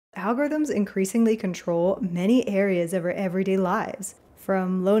algorithms increasingly control many areas of our everyday lives,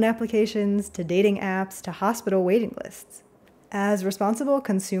 from loan applications to dating apps to hospital waiting lists. As responsible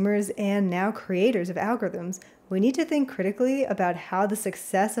consumers and now creators of algorithms, we need to think critically about how the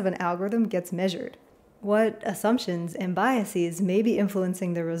success of an algorithm gets measured. What assumptions and biases may be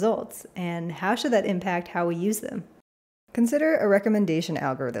influencing the results, and how should that impact how we use them? Consider a recommendation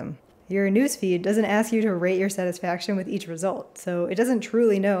algorithm. Your newsfeed doesn't ask you to rate your satisfaction with each result, so it doesn't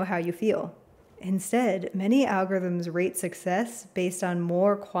truly know how you feel. Instead, many algorithms rate success based on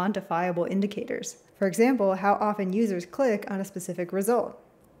more quantifiable indicators. For example, how often users click on a specific result.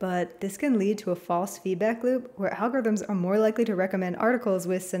 But this can lead to a false feedback loop where algorithms are more likely to recommend articles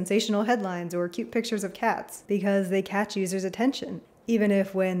with sensational headlines or cute pictures of cats because they catch users' attention, even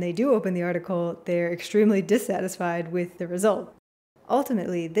if when they do open the article, they're extremely dissatisfied with the result.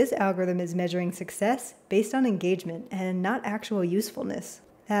 Ultimately, this algorithm is measuring success based on engagement and not actual usefulness.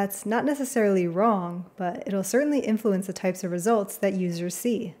 That's not necessarily wrong, but it'll certainly influence the types of results that users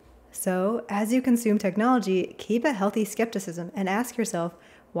see. So, as you consume technology, keep a healthy skepticism and ask yourself,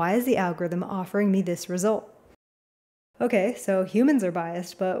 why is the algorithm offering me this result? Okay, so humans are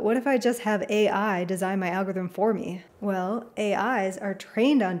biased, but what if I just have AI design my algorithm for me? Well, AIs are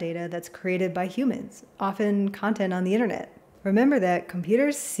trained on data that's created by humans, often content on the internet. Remember that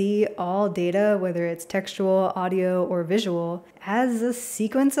computers see all data, whether it's textual, audio, or visual, as a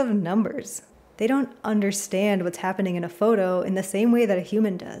sequence of numbers. They don't understand what's happening in a photo in the same way that a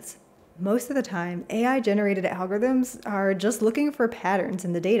human does. Most of the time, AI-generated algorithms are just looking for patterns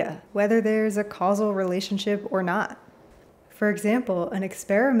in the data, whether there's a causal relationship or not. For example, an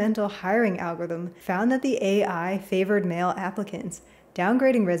experimental hiring algorithm found that the AI favored male applicants,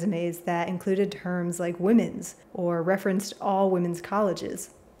 downgrading resumes that included terms like women's or referenced all women's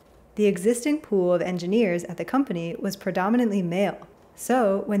colleges. The existing pool of engineers at the company was predominantly male,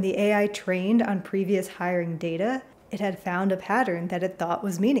 so when the AI trained on previous hiring data, it had found a pattern that it thought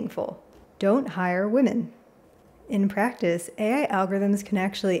was meaningful. Don't hire women. In practice, AI algorithms can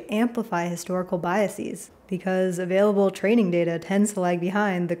actually amplify historical biases because available training data tends to lag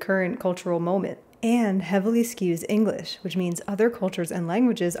behind the current cultural moment and heavily skews English, which means other cultures and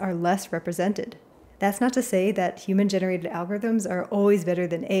languages are less represented. That's not to say that human-generated algorithms are always better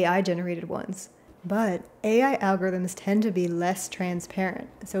than AI-generated ones, but AI algorithms tend to be less transparent,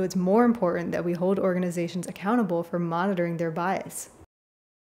 so it's more important that we hold organizations accountable for monitoring their bias.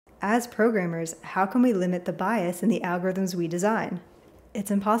 As programmers, how can we limit the bias in the algorithms we design? It's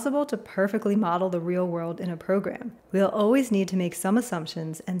impossible to perfectly model the real world in a program. We'll always need to make some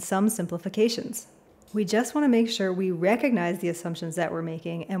assumptions and some simplifications. We just want to make sure we recognize the assumptions that we're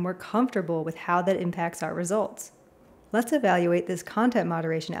making and we're comfortable with how that impacts our results. Let's evaluate this content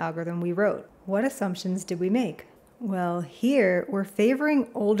moderation algorithm we wrote. What assumptions did we make? Well, here we're favoring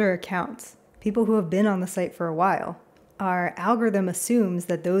older accounts, people who have been on the site for a while. Our algorithm assumes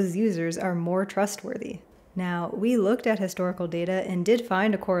that those users are more trustworthy. Now, we looked at historical data and did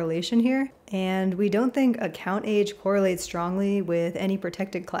find a correlation here, and we don't think account age correlates strongly with any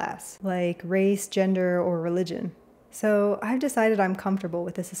protected class, like race, gender, or religion. So I've decided I'm comfortable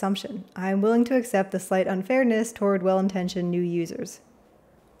with this assumption. I'm willing to accept the slight unfairness toward well-intentioned new users.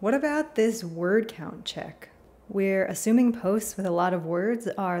 What about this word count check? We're assuming posts with a lot of words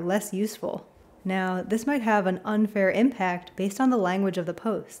are less useful. Now, this might have an unfair impact based on the language of the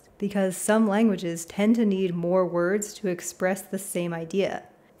post, because some languages tend to need more words to express the same idea.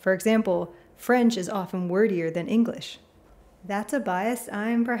 For example, French is often wordier than English. That's a bias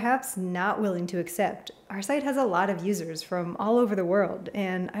I'm perhaps not willing to accept. Our site has a lot of users from all over the world,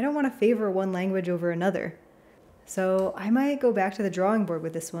 and I don't want to favor one language over another. So I might go back to the drawing board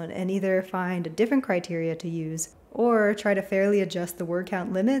with this one and either find a different criteria to use or try to fairly adjust the word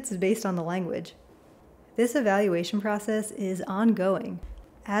count limits based on the language. This evaluation process is ongoing.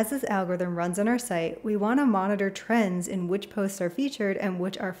 As this algorithm runs on our site, we want to monitor trends in which posts are featured and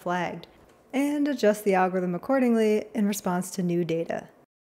which are flagged, and adjust the algorithm accordingly in response to new data.